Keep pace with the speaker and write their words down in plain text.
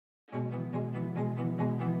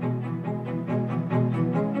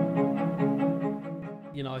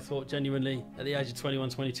You know, I thought genuinely at the age of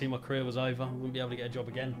 21, 22, my career was over. I wouldn't be able to get a job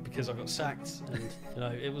again because I got sacked, and you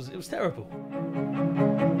know, it was terrible.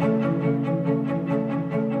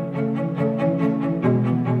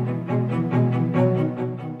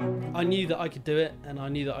 I knew that I could do it, and I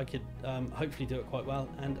knew that I could hopefully do it quite well,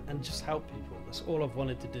 and just help people. That's all I've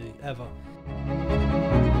wanted to do ever.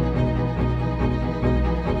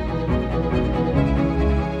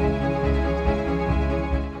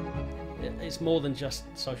 It's more than just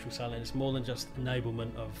social selling. It's more than just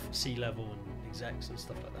enablement of C-level and execs and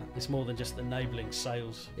stuff like that. It's more than just enabling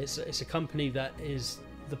sales. It's a company that is,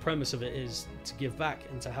 the premise of it is to give back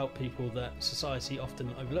and to help people that society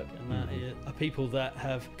often overlook, and that are people that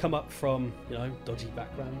have come up from, you know, dodgy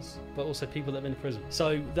backgrounds, but also people that have been in prison.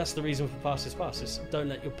 So that's the reason for Past is Past. Is don't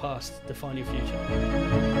let your past define your future.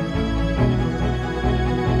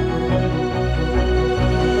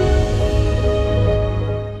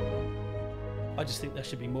 I just think there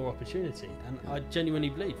should be more opportunity, and I genuinely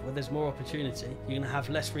believe where there's more opportunity, you're going to have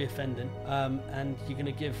less reoffending, and you're going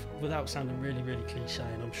to give, without sounding really, really cliche,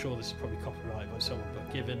 and I'm sure this is probably copyrighted by someone,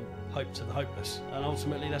 but giving hope to the hopeless. And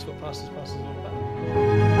ultimately that's what Past is Past is all about.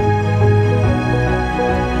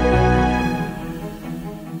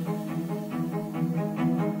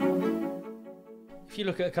 If you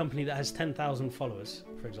look at a company that has 10,000 followers,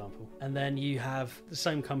 for example, and then you have the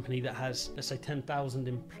same company that has, let's say, 10,000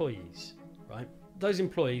 employees, right? Those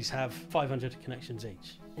employees have 500 connections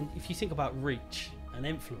each. And if you think about reach and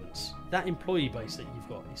influence, that employee base that you've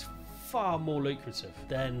got is far more lucrative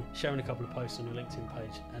than sharing a couple of posts on your LinkedIn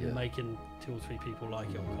page and making 2 or 3 people like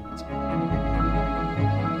it or comment.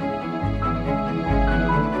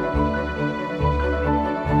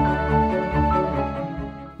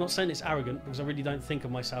 Not saying it's arrogant, because I really don't think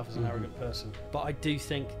of myself as an arrogant person, but I do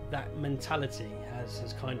think that mentality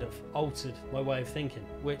has kind of altered my way of thinking,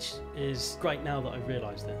 which is great now that I've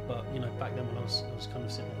realised it. But you know, back then when I was kind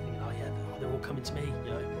of sitting there thinking, oh yeah, they're all coming to me,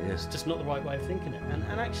 you know, it's just not the right way of thinking it.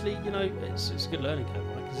 And actually, you know, it's a good learning curve,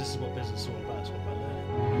 right? Because this is what business is all about. It's all about learning.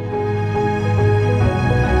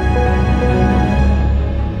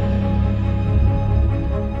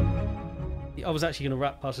 I was actually going to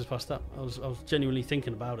wrap Past is Past up. I was genuinely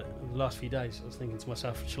thinking about it in the last few days. I was thinking to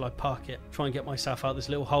myself, shall I park it, try and get myself out of this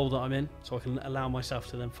little hole that I'm in so I can allow myself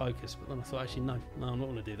to then focus? But then I thought, actually, no, I'm not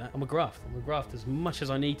going to do that. I'm a graft as much as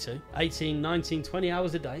I need to. 18, 19, 20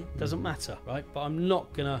 hours a day, doesn't matter, right? But I'm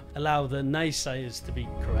not going to allow the naysayers to be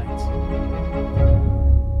correct.